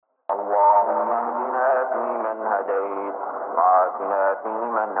اللهم اهدنا فيمن هديت، وعافنا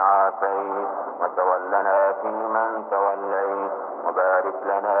فيمن عافيت، وتولنا فيمن توليت، وبارك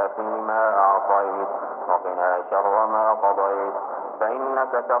لنا فيما أعطيت، وقنا شر ما قضيت،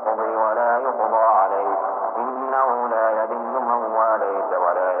 فإنك تقضي ولا يقضى عليك، إنه لا يذل من واليت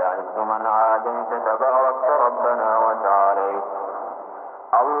ولا يعز من عاديت، تباركت ربنا وتعاليت.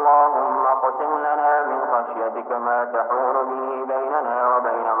 اللهم اقسم لنا من خشيتك ما تحول به بيننا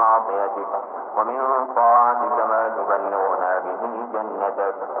وبين معصيتك، ومن طاعتك ما تبلغنا به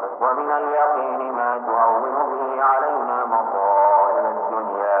جنتك، ومن اليقين ما تهون به علينا مصائب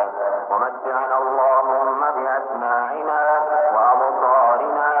الدنيا، ومتعنا اللهم بأسماعنا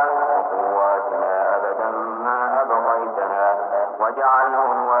وأبصارنا وقواتنا أبدا ما أبقيتنا،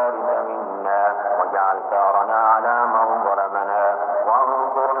 واجعله الوارث منا، واجعل ثارنا على من ظلمنا،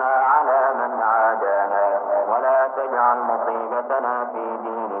 وانصرنا على من عادانا، ولا تجعل مصيبتنا في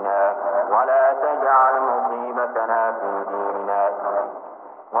ديننا، ولا تجعل مصيبتنا في ديننا،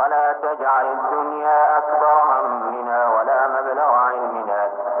 ولا تجعل الدنيا أكبر همنا ولا مبلغ علمنا،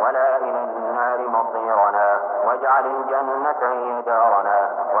 ولا إلى النار مصيرنا، واجعل الجنة هي دارنا،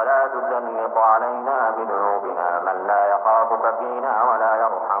 ولا تسلط علينا بذنوبنا من لا يخافك فينا ولا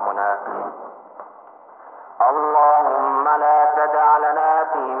يرحمنا. اللهم لا تدع لنا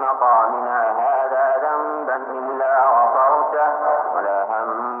في مقامنا هذا ذنبا إلا غفرته، ولا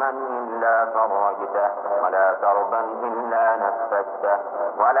هما إلا فرجته، ولا كربا إلا نفسته،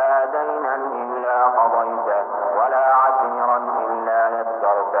 ولا دينا إلا قضيته، ولا عسيرا إلا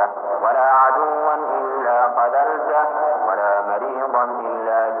يسرته، ولا عدوا إلا خذلته، ولا مريضا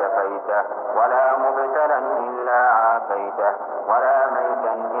إلا شفيته، ولا مبتلا إلا عافيته، ولا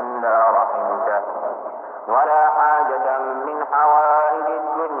ميتا إلا رحمته، ولا حاجة من حوائج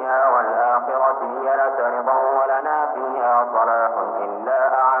الدنيا والآخرة هي لك رضا ولنا فيها صلاح إلا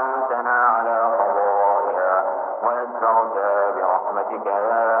أعنتنا على قضائها ويسرتها برحمتك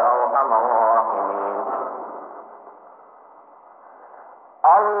يا أرحم الراحمين.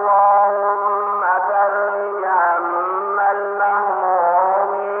 اللهم فرج هم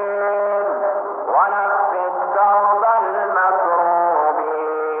المهمومين، ونفس كرب المكروبين،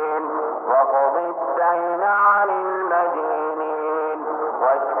 وقض الدين عن المدينين،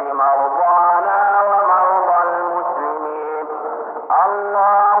 واشف مرضانا ومرضى المسلمين.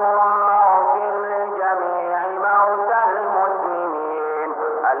 اللهم اغفر لجميع موتى المسلمين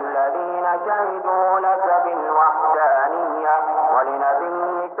الذين شهدوا لك بالوحدانية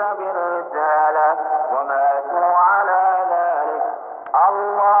ولنبيك بالرسالة وماتوا على ذلك.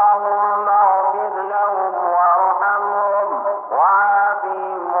 اللهم اغفر لهم وارحمهم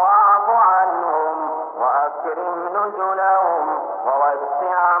وعافهم واعف عنهم وأكرم نزلهم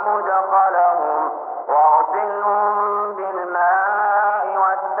ووسع مدخلهم واغسلهم بالماء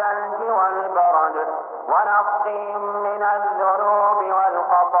والثلج والبرد ونقهم من الذنوب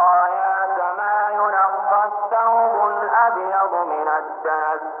والخطايا كما ينقى الثوب الأبيض من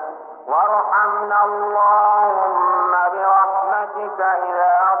الدنس. وارحمنا اللهم برحمتك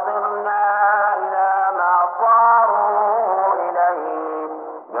إذا صرنا إلى ما صاروا إليه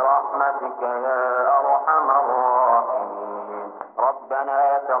برحمتك يا أرحم الراحمين.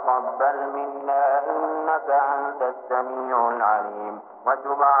 ربنا تقبل منا إنك أنت السميع العليم،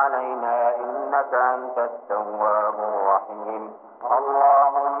 وتب علينا إنك أنت التواب الرحيم.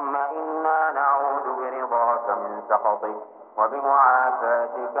 اللهم إنا نعوذ برضاك من سخطك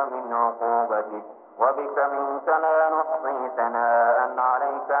وبمعافاتك من عقوبتك، وبك منك لا نحصي ثناء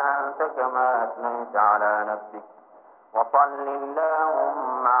عليك أنت كما أثنيت على نفسك. وصل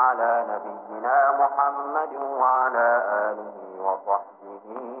اللهم على نبينا محمد وعلى آله وصحبه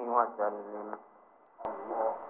وسلم.